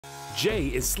Jay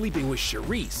is sleeping with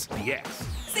Sharice, the ex.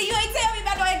 See, you ain't tell me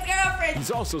about no ex-girlfriend.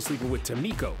 He's also sleeping with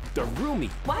Tamiko, the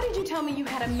roomie. Why did you tell me you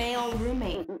had a male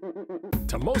roommate?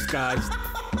 To most guys,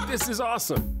 this is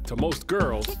awesome. To most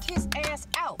girls, kick his ass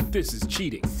out. This is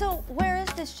cheating. So where is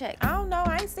this chick? I don't know.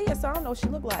 I ain't see her, so I don't know what she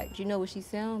look like. You know what she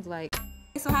sounds like.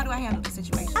 So how do I handle the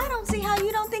situation? I don't see how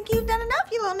you don't think you've done enough,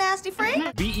 you little nasty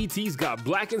freak. BET's got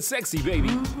Black and Sexy, baby.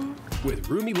 With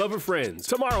Roomie Lover Friends,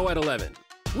 tomorrow at 11.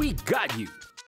 We got you.